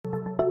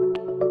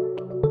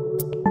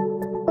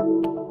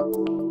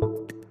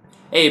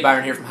Hey,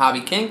 Byron here from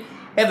HobbyKing.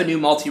 I have a new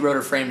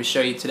multi-rotor frame to show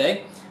you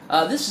today.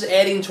 This is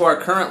adding to our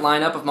current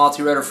lineup of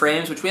multi-rotor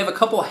frames, which we have a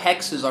couple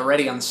hexes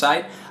already on the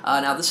site.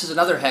 Now this is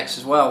another hex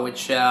as well,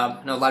 which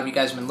I know a lot of you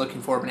guys have been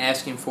looking for, been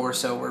asking for,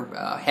 so we're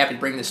happy to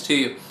bring this to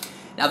you.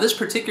 Now this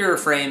particular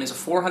frame is a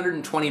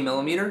 420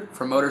 millimeter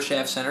from motor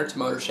shaft center to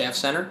motor shaft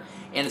center,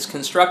 and it's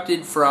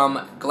constructed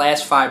from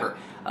glass fiber.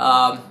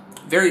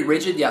 Very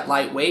rigid yet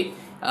lightweight.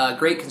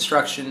 Great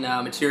construction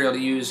material to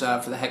use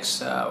for the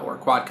hex or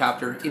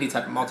quadcopter, any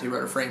type of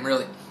multi-rotor frame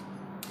really.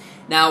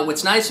 Now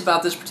what's nice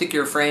about this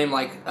particular frame,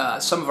 like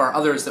some of our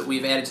others that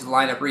we've added to the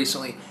lineup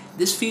recently,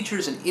 this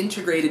features an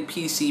integrated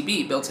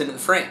PCB built into the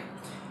frame.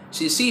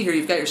 So you see here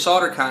you've got your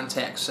solder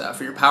contacts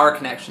for your power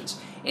connections,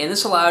 and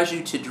this allows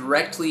you to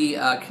directly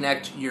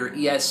connect your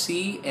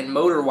ESC and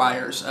motor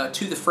wires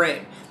to the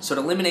frame. So it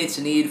eliminates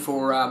the need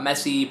for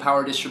messy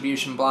power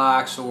distribution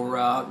blocks or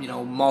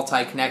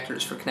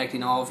multi-connectors for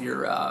connecting all of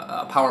your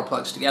power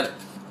plugs together.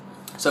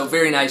 So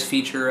very nice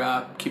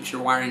feature, keeps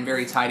your wiring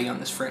very tidy on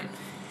this frame.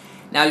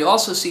 Now you'll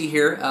also see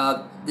here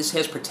this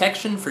has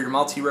protection for your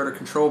multi-rotor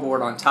control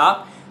board on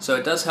top, so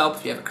it does help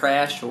if you have a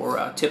crash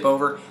or tip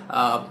over.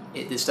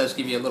 This does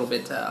give you a little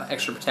bit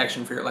extra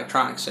protection for your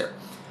electronics there.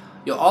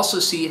 You'll also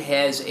see it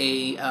has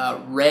a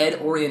red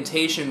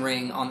orientation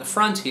ring on the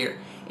front here,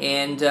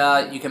 and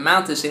you can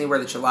mount this anywhere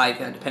that you like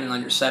depending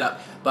on your setup,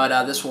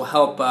 but this will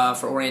help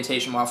for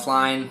orientation while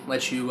flying,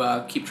 let you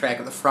keep track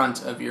of the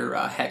front of your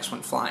hex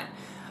when flying.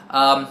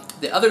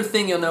 The other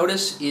thing you'll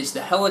notice is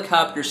the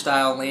helicopter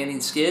style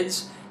landing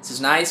skids. This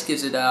is nice,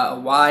 gives it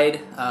a wide,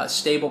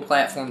 stable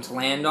platform to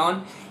land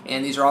on,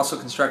 and these are also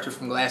constructed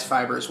from glass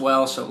fiber as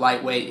well, so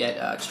lightweight yet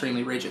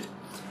extremely rigid.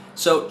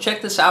 So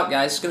check this out,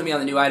 guys. It's going to be on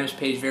the new items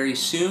page very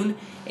soon,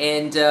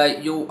 and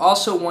you'll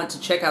also want to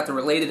check out the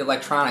related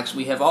electronics.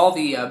 We have all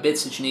the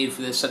bits that you need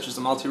for this, such as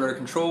the multi-rotor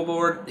control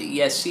board, the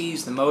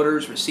ESCs, the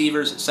motors,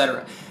 receivers,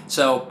 etc.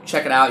 So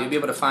check it out. You'll be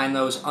able to find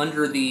those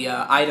under the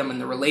item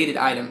and the related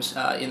items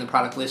in the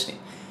product listing.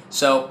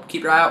 So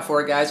keep your eye out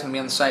for it, guys. It's going to be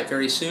on the site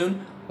very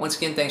soon. Once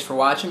again, thanks for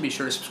watching. Be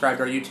sure to subscribe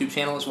to our YouTube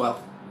channel as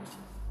well.